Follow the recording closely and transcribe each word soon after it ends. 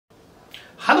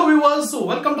Hello viewers,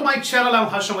 welcome to my channel. I'm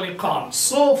Hasham Ali Khan.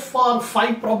 So far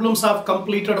 5 problems I have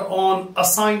completed on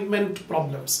assignment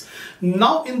problems.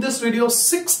 Now in this video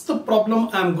 6th problem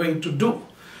I am going to do.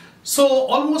 So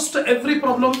almost every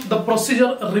problem the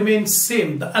procedure remains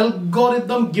same. The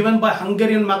algorithm given by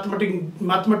Hungarian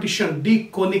mathematician D.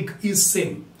 Koenig is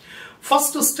same.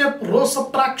 First step row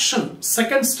subtraction,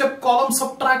 second step column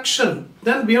subtraction,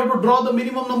 then we have to draw the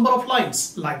minimum number of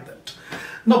lines like that.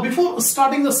 Now before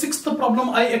starting the 6th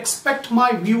problem, I expect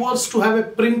my viewers to have a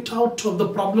printout of the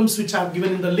problems which I have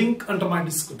given in the link under my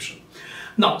description.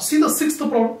 Now see the 6th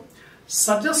problem.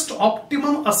 Suggest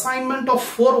optimum assignment of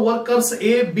 4 workers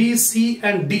A, B, C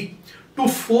and D to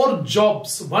 4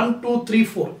 jobs 1, 2, 3,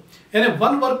 4. And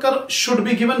one worker should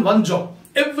be given 1 job.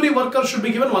 Every worker should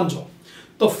be given 1 job.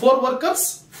 So 4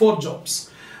 workers, 4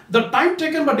 jobs. The time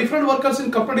taken by different workers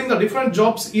in completing the different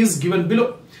jobs is given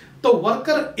below. So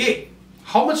worker A,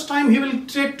 how much time he will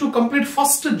take to complete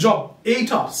first job?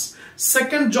 8 hours.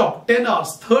 Second job 10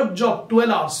 hours. Third job 12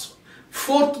 hours.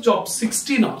 Fourth job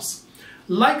 16 hours.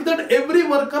 Like that every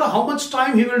worker how much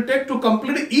time he will take to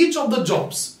complete each of the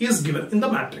jobs is given in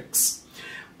the matrix.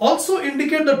 Also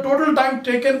indicate the total time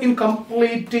taken in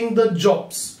completing the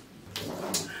jobs.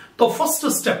 The first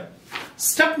step.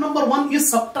 Step number 1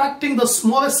 is subtracting the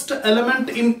smallest element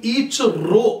in each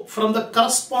row from the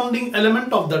corresponding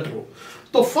element of that row.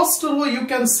 So first row you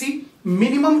can see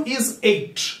minimum is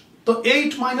 8. So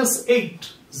 8 minus 8,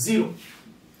 0.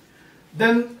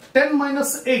 Then 10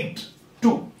 minus 8,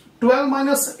 2. 12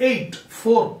 minus 8,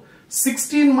 4.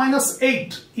 16 minus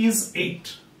 8 is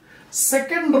 8.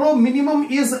 Second row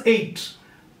minimum is 8.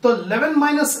 So 11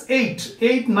 minus 8,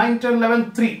 8, 9, 10,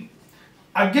 11, 3.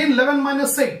 Again 11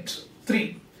 minus 8,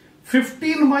 3.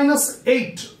 15 minus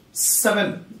 8,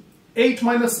 7. 8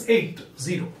 minus 8,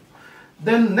 0.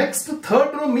 Then next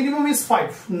third row minimum is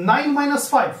 5. 9 minus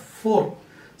 5, 4.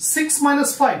 6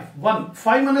 minus 5, 1.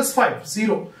 5 minus 5,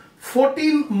 0.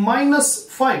 14 minus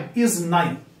 5 is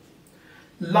 9.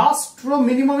 Last row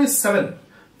minimum is 7.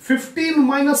 15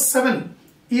 minus 7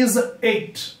 is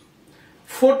 8.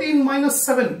 14 minus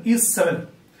 7 is 7.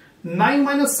 9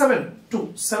 minus 7,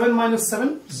 2. 7 minus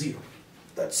 7, 0.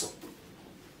 That's all.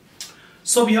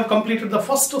 So we have completed the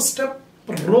first step,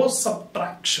 row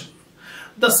subtraction.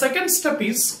 The second step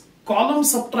is column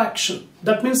subtraction.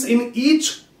 That means in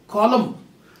each column,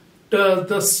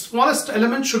 the smallest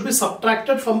element should be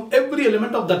subtracted from every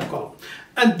element of that column.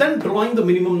 And then drawing the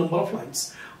minimum number of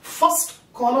lines. First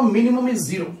column minimum is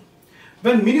 0.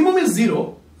 When minimum is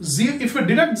 0, if you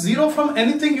deduct 0 from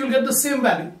anything, you will get the same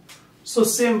value. So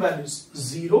same values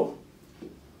 0,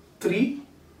 3,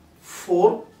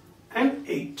 4 and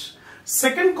 8.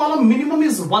 Second column minimum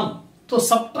is 1. So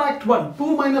subtract 1.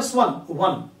 2 minus 1,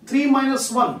 1. 3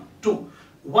 minus 1, 2.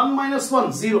 1 minus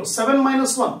 1, 0. 7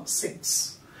 minus 1,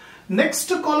 6. Next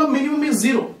column minimum is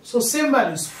 0. So same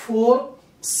values 4,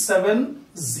 7,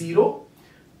 0,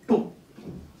 2.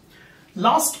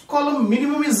 Last column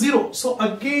minimum is 0. So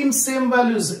again same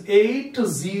values 8,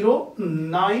 0,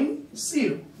 9,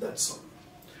 0. That's all.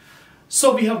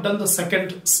 So we have done the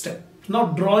second step. Now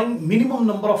drawing minimum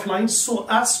number of lines so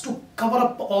as to cover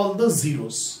up all the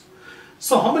zeros.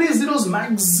 So how many zeros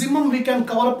maximum we can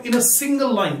cover up in a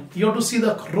single line? You have to see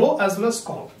the row as well as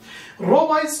column. Row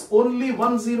wise only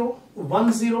 1 0,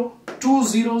 1 0, 2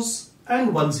 zeros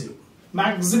and 1 0.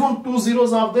 Maximum 2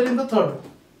 zeros are there in the third row.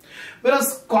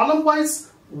 Whereas column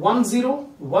wise 1 0,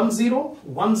 1 0,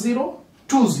 1 0,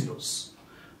 2 zeros.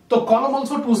 So column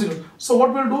also 2 zeros. So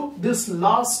what we'll do, this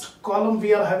last column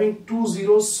we are having 2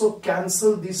 zeros, so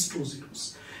cancel these 2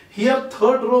 zeros. Here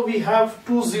third row we have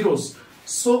 2 zeros.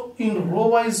 So in row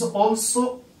wise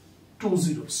also 2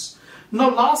 zeros. Now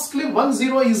lastly 1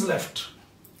 0 is left.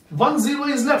 1 0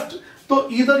 is left. So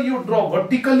either you draw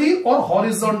vertically or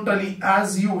horizontally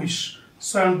as you wish.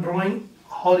 So I am drawing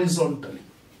horizontally.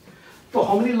 So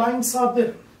how many lines are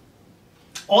there?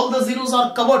 All the zeros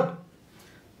are covered.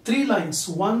 3 lines,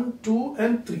 1, 2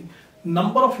 and 3.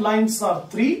 Number of lines are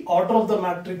 3. Order of the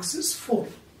matrix is 4.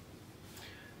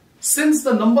 Since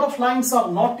the number of lines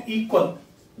are not equal,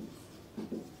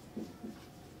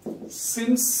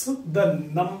 since the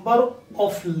number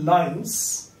of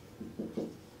lines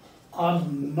are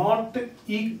not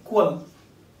equal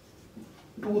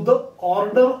to the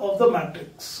order of the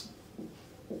matrix,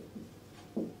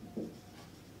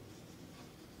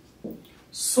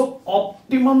 so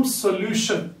optimum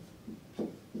solution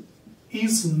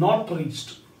is not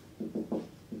reached.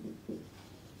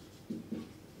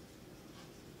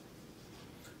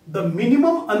 The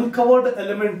minimum uncovered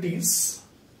element is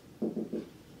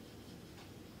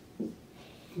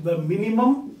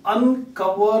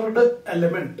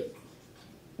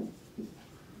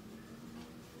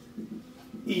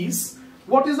is,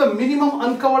 what is the minimum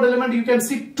uncovered element? You can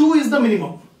see 2 is the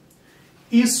minimum,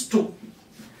 is 2.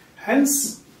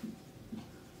 Hence,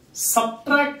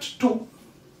 subtract 2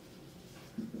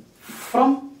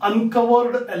 from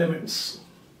uncovered elements,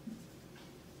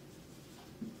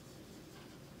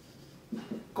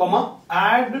 comma,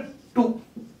 add 2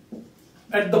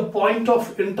 at the point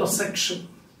of intersection.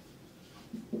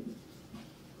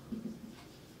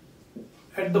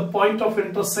 At the point of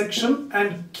intersection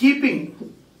and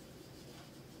keeping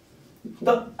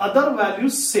the other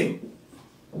values same.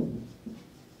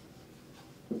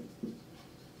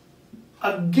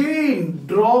 Again,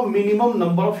 draw minimum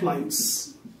number of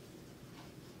lines.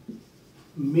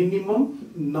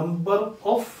 Minimum number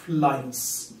of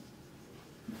lines.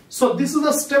 So this is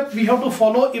the step we have to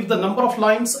follow if the number of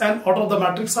lines and order of the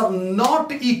matrix are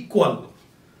not equal.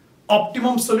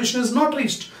 Optimum solution is not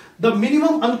reached. The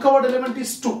minimum uncovered element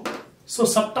is 2. So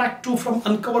subtract 2 from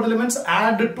uncovered elements,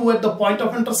 add 2 at the point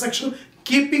of intersection,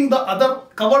 keeping the other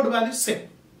covered values same.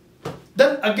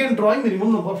 Then again drawing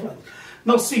minimum number of lines.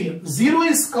 Now see here, 0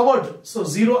 is covered, so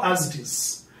 0 as it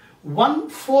is. 1,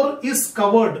 4 is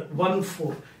covered, 1,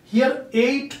 4. Here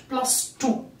 8 plus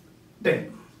 2,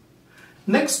 10.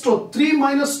 Next row, 3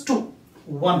 minus 2,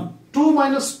 1. 2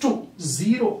 minus 2,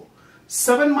 0.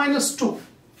 7 minus 2,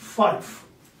 5.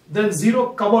 Then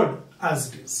 0 covered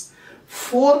as it is.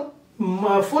 4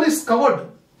 is covered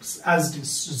as it is.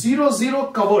 0, 0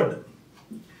 covered.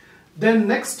 Then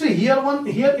next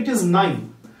here it is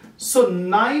 9. So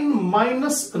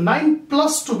 9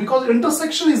 plus 2, because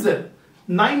intersection is there.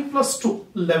 9 plus 2,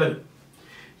 11.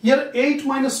 Here 8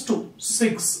 minus 2,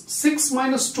 6. 6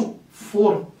 minus 2,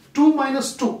 4. 2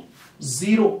 minus 2,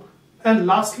 0. And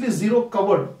lastly 0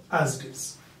 covered as it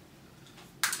is.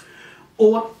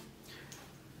 Over.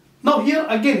 Now here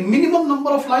again minimum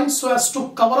number of lines so as to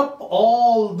cover up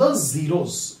all the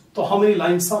zeros. So how many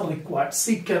lines are required?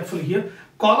 See carefully here.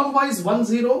 Column wise 1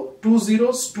 0, 2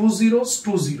 zeros, 2 zeros,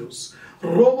 2 zeros.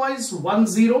 Row wise 1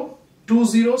 0, 2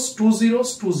 zeros, 2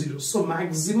 zeros, 2 zeros. So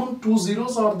maximum 2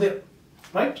 zeros are there,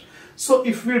 right? So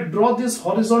if we draw this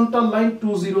horizontal line,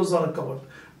 2 zeros are covered.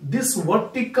 This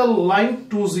vertical line,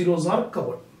 2 zeros are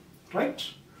covered, right?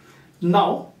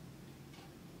 Now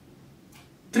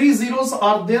 3 zeros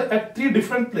are there at 3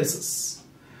 different places.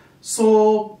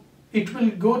 So it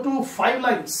will go to 5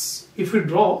 lines. If we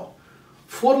draw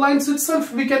 4 lines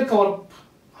itself, we can cover up.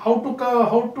 How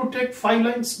to take 5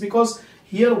 lines? Because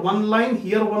here 1 line,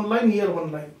 here 1 line, here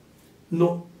 1 line.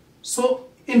 No. So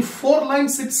in 4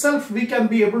 lines itself, we can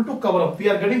be able to cover up. We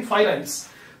are getting 5 lines.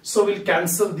 So we'll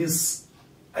cancel this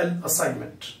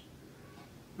assignment.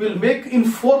 We'll make in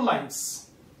 4 lines.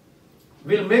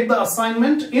 We'll make the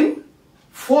assignment in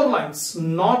 4 lines,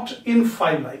 not in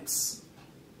 5 lines.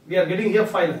 We are getting here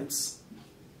 5 lines.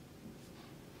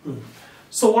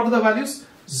 So what are the values?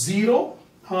 0,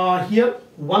 here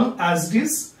 1 as it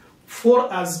is,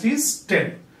 4 as it is,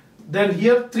 10. Then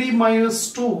here 3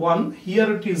 minus 2, 1,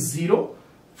 here it is 0,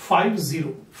 5,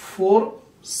 0, 4,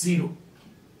 0.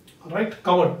 Alright,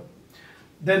 covered.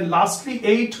 Then lastly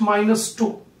 8 minus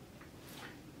 2.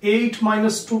 8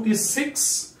 minus 2 is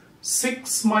 6.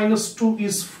 6 minus 2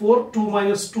 is 4, 2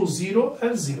 minus 2, 0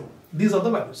 and 0. These are the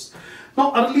values.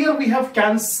 Now earlier we have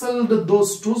cancelled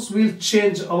those 2's, we'll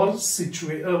change our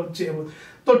situation.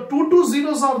 So 2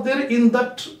 zeros are there in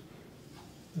that,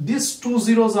 these 2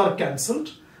 zeros are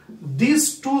cancelled,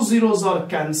 these 2 zeros are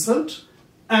cancelled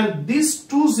and these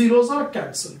 2 zeros are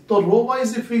cancelled. So row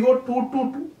wise if we go 2, 2,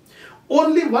 2,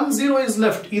 only 1 0 is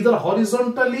left, either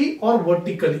horizontally or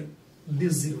vertically,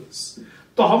 these zeros.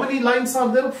 So how many lines are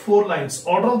there? 4 lines.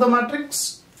 Order of the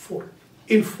matrix? 4.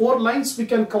 In 4 lines we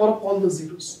can cover up all the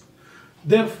zeros.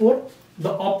 Therefore,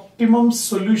 the optimum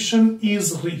solution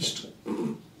is reached.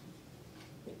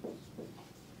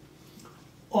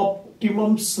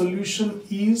 Optimum solution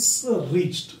is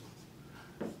reached.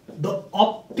 The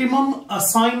optimum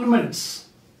assignments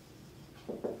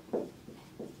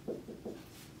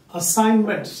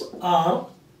are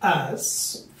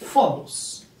as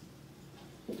follows.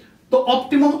 The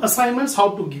optimum assignments,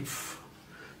 how to give?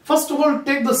 First of all,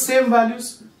 take the same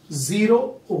values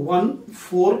 0, 1,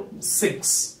 4,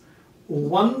 6,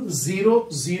 1, 0,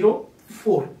 0,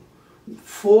 4,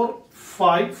 4,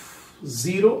 5,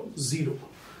 0, 0,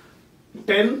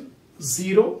 10,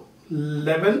 0,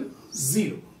 11,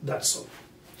 0. That's all.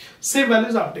 Same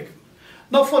values are taken.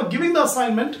 Now for giving the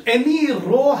assignment, any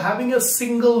row having a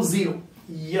single 0.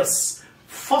 Yes.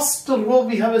 First row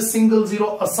we have a single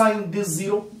 0, assign this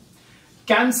 0.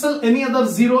 Cancel any other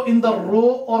 0 in the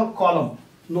row or column.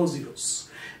 No zeros.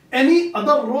 Any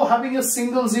other row having a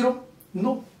single 0?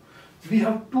 No. we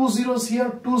have 2 zeros here,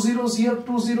 2 zeros here,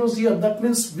 2 zeros here. That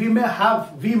means we may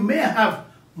have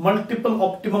multiple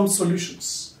optimum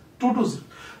solutions. 2, 2, 0.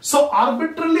 So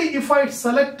arbitrarily, if I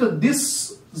select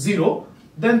this 0,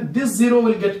 then this 0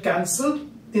 will get cancelled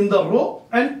in the row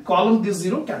and column this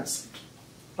 0 cancelled,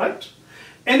 right?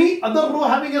 Any other row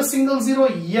having a single 0?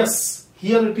 Yes,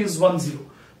 here it is 1, 0.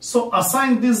 So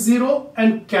assign this 0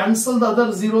 and cancel the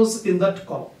other zeros in that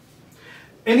column.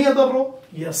 Any other row?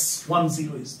 Yes, 1,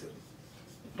 0 is there,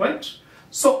 right?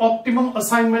 So optimum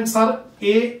assignments are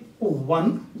A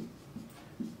 1,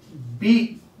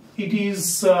 B it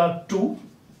is 2,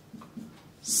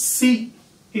 C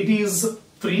it is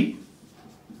 3,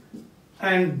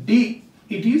 and D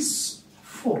it is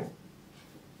 4.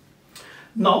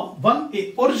 Now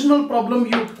 1A, original problem,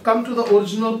 you come to the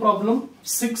original problem,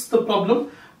 sixth problem.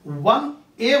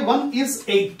 A1 is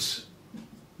 8,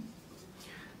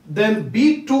 then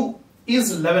B2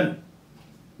 is 11,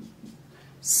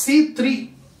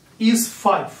 C3 is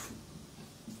 5,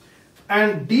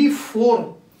 and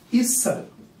D4 is 7.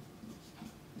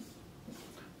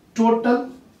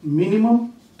 Total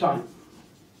minimum time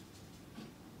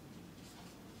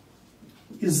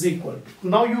is equal to,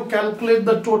 now you calculate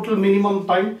the total minimum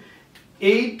time,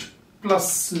 8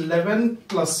 plus 11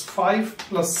 plus 5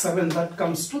 plus 7, that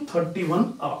comes to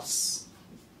 31 hours.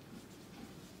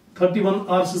 31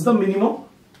 hours is the minimum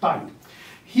time.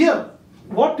 Here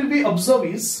what we observe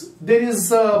is there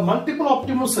is a multiple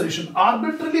optimum solution.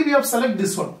 Arbitrarily we have selected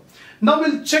this one. Now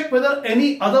we'll check whether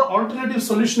any other alternative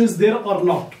solution is there or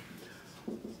not.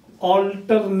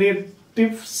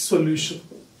 Alternative solution.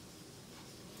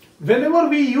 Whenever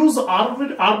we use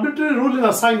arbitrary rule in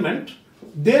assignment,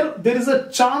 there is a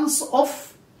chance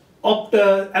of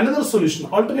another solution,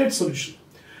 alternate solution.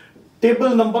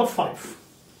 Table number 5.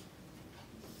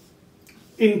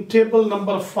 In table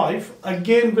number 5,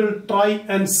 again we'll try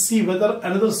and see whether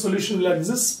another solution will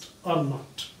exist or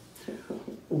not.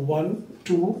 1,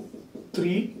 2,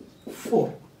 3,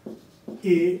 4.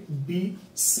 A, B,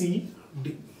 C,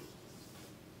 D.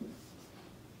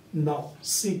 Now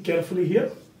see carefully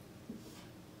here.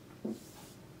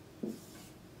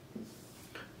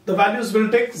 The values will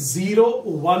take 0,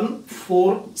 1,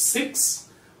 4, 6,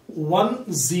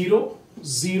 1, 0,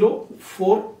 0,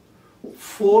 4,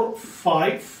 4,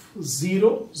 5,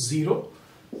 0, 0,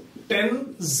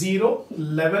 10, 0,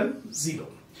 11, 0.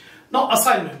 Now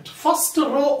assignment. First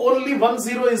row only 1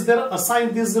 0 is there.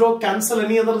 Assign this 0, cancel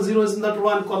any other zeros in that row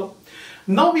and column.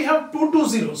 Now we have 2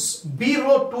 zeros. B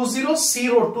row 2 zeros, C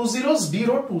row 2 zeros, D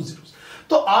row 2 zeros.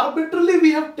 So arbitrarily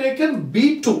we have taken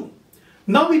B2.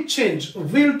 Now we change.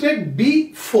 We will take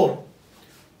B4.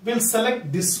 We will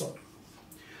select this one.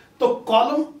 So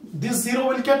column, this 0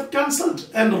 will get cancelled,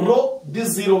 and row,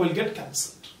 this 0 will get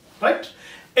cancelled, right?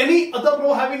 Any other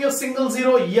row having a single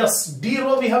 0? Yes. D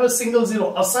row we have a single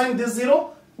 0. Assign this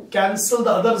 0, cancel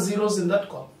the other zeros in that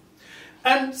column.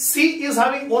 And C is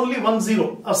having only 1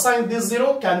 0. Assign this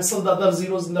 0, cancel the other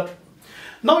zeros in that column.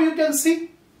 Now you can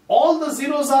see all the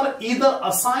zeros are either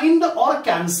assigned or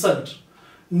cancelled.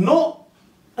 No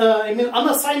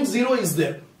unassigned 0 is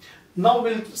there. Now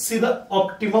we'll see the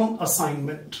optimum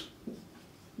assignment.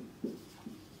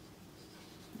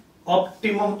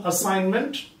 Optimum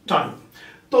assignment time.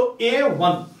 So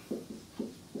A1,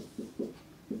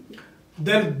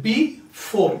 then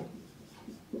B4,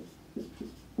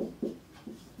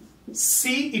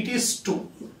 C it is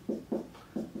 2,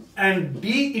 and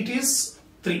D it is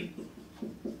 3.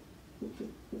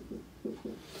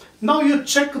 Now you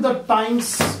check the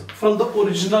times from the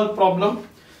original problem.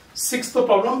 Sixth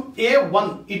problem,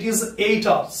 A1 it is 8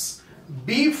 hours,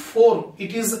 B4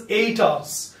 it is 8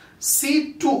 hours,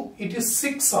 C2 it is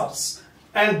 6 hours,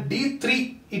 and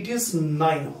D3 it is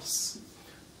 9 hours.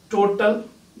 Total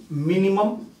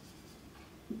minimum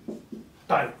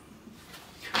time.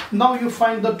 Now you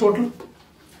find the total.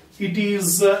 It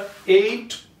is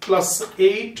 8 plus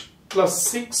 8 plus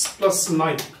 6 plus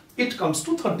 9. It comes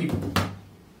to 31.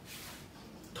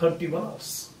 31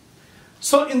 hours.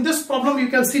 So in this problem you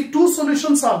can see two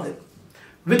solutions are there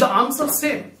with the answer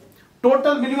same.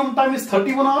 Total minimum time is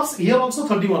 31 hours, here also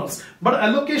 31 hours. But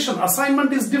allocation,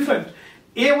 assignment is different.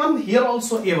 A1, here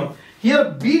also A1. Here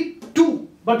B2,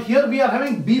 but here we are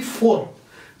having B4.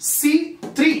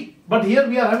 C3, but here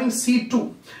we are having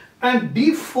C2. And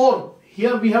D4,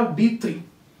 here we have D3.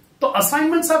 So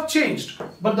assignments have changed,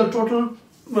 but the total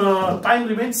time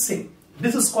remains same.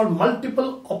 This is called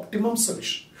multiple optimum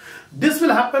solution. This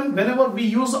will happen whenever we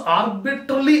use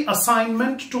arbitrarily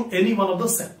assignment to any one of the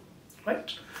cell,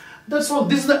 right? That's all.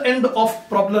 This is the end of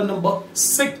problem number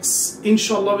 6.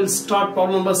 Inshallah, we'll start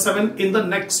problem number 7 in the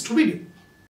next video.